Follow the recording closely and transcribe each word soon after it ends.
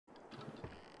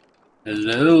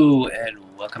Hello and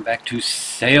welcome back to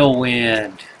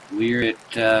Sailwind. We're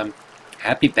at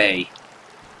Happy Bay.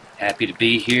 Happy to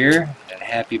be here at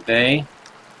Happy Bay.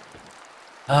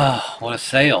 Ah, what a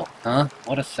sail, huh?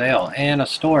 What a sail. And a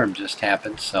storm just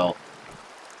happened, so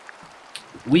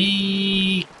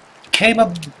we came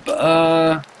up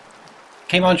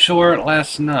came on shore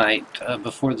last night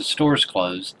before the stores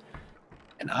closed,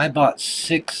 and I bought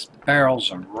 6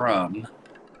 barrels of rum.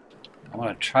 I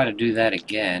want to try to do that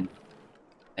again,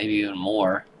 maybe even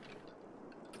more.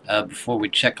 Before we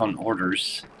check on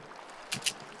orders.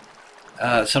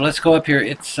 So let's go up here.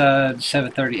 It's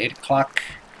 7:30, 8 o'clock.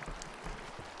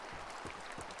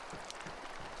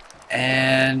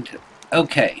 And,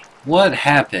 okay, what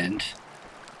happened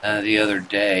the other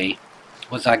day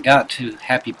was I got to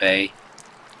Happy Bay,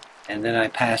 and then I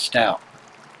passed out.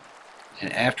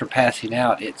 And after passing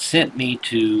out, it sent me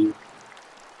to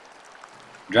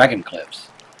Dragon Cliffs.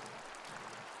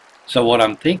 So what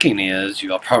I'm thinking is,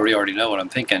 you all probably already know what I'm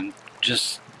thinking,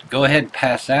 just go ahead and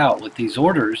pass out with these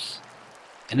orders,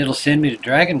 and it'll send me to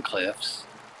Dragon Cliffs,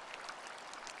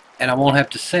 and I won't have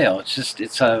to sail.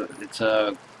 It's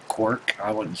a quirk.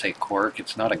 I wouldn't say quirk.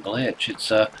 It's not a glitch. It's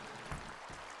a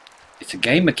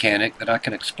game mechanic that I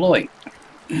can exploit.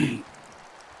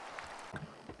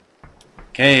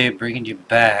 Okay, bringing you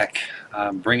back.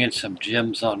 I'm bringing some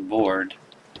gems on board.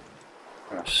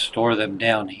 I'm going to store them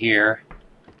down here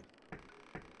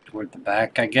toward the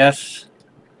back, I guess.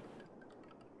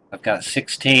 I've got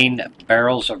 16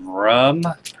 barrels of rum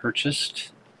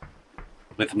purchased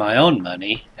with my own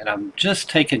money, and I'm just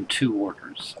taking 2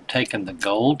 orders. I'm taking the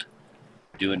gold,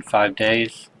 due in 5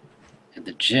 days, and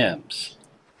the gems,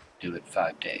 due in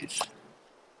 5 days.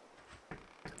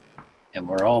 And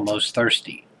we're almost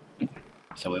thirsty,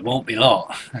 so it won't be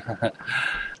long.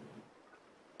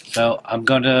 So I'm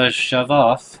going to shove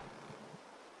off.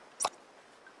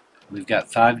 We've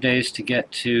got 5 days to get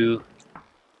to.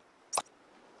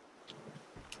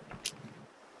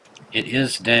 It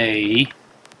is day.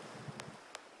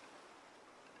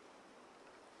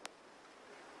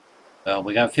 Well,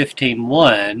 we got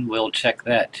 15-1. We'll check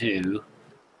that too.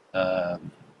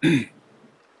 It's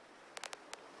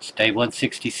day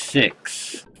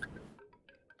 166.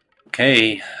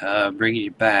 Okay, bringing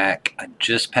you back. I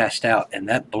just passed out, and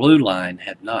that blue line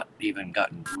had not even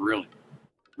gotten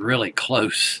really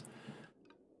close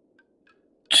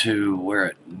to where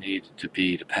it needed to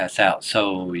be to pass out.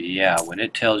 So yeah, when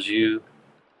it tells you,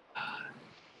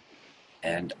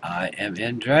 and I am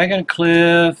in Dragon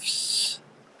Cliffs,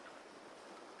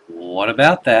 what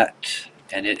about that?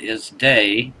 And it is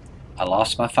day. I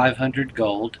lost my 500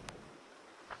 gold.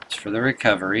 It's for the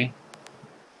recovery,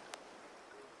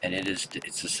 and it's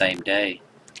the same day.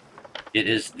 It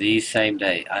is the same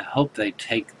day. I hope they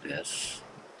take this.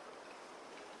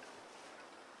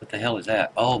 What the hell is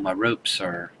that? Oh, my ropes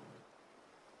are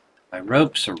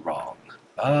wrong.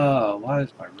 Oh, why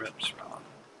is my ropes wrong?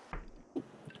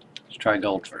 Let's try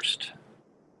gold first.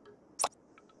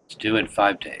 It's due in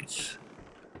 5 days.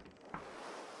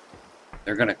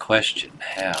 They're gonna question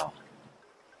how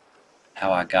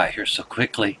I got here so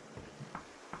quickly.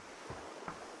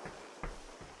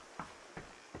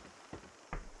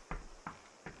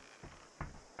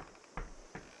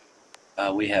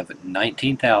 We have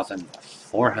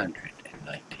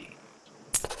 19,419.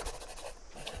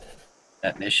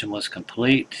 That mission was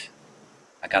complete.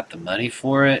 I got the money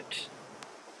for it.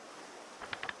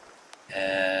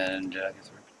 And I guess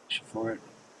mission for it.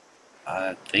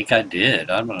 I think I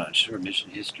did. I'm not sure. Mission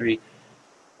history.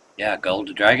 Yeah, gold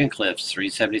to Dragon Cliffs,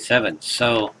 377.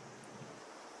 So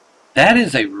that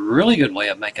is a really good way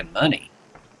of making money.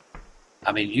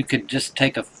 I mean, you could just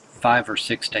take a 5 or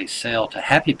 6 day sail to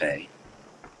Happy Bay,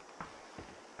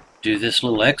 do this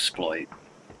little exploit.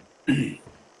 I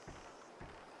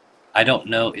don't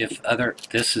know if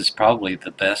this is probably the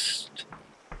best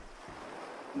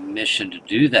mission to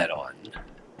do that on.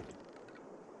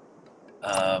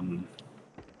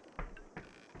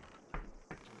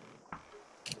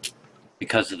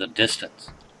 Because of the distance.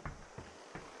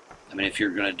 I mean, if you're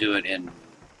going to do it in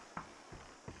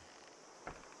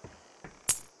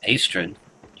Astron,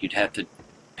 you'd have to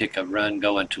pick a run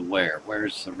going to where?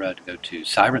 Where's the run go to?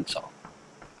 Siren Song.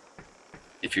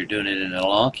 If you're doing it in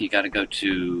Alonk, you got to go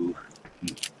to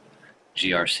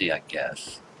GRC, I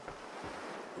guess.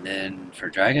 And then for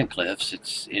Dragon Cliffs,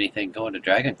 it's anything going to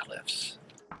Dragon Cliffs.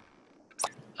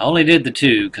 I only did the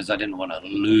 2 because I didn't want to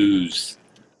lose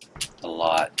a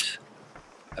lot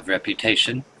of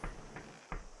reputation.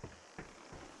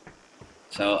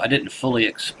 So I didn't fully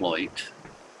exploit.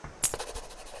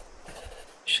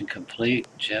 Mission complete.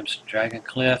 Gems to Dragon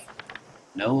Cliff.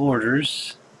 No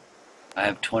orders. I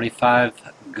have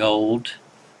 25 gold,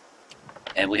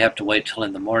 and we have to wait till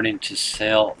in the morning to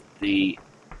sell the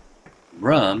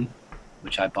rum,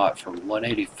 which I bought for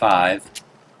 185.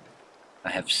 I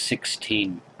have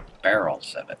 16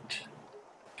 barrels of it.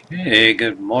 Hey,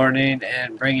 good morning,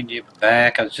 and bringing you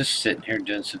back. I was just sitting here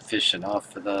doing some fishing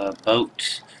off of the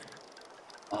boat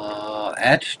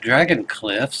at Dragon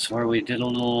Cliffs, where we did a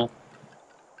little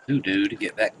doo-doo to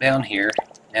get back down here.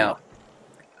 Now,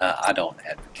 I don't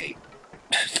advocate.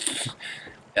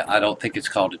 I don't think it's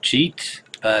called a cheat,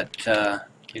 but,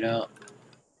 you know,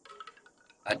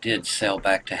 I did sail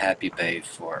back to Happy Bay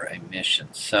for a mission.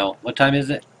 So, what time is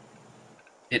it?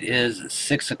 It is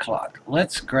 6 o'clock.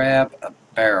 Let's grab a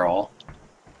barrel.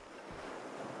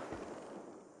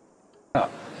 Oh.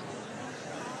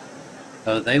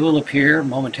 So they will appear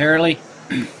momentarily.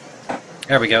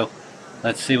 There we go.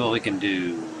 Let's see what we can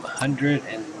do.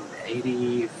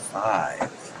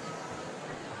 185.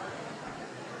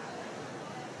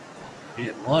 You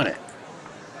didn't want it.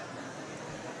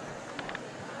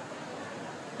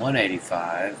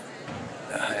 185.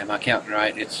 Am I counting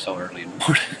right? It's so early in the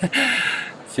morning.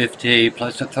 50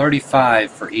 plus a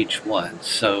 35 for each one.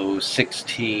 So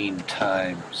 16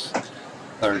 times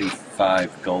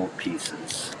 35 gold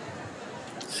pieces.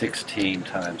 16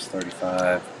 times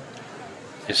 35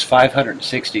 is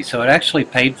 560. So it actually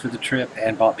paid for the trip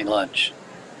and bought me lunch.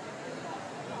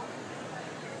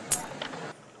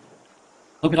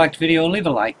 Hope you liked the video. Leave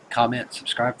a like, comment,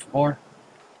 subscribe for more.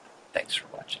 Thanks for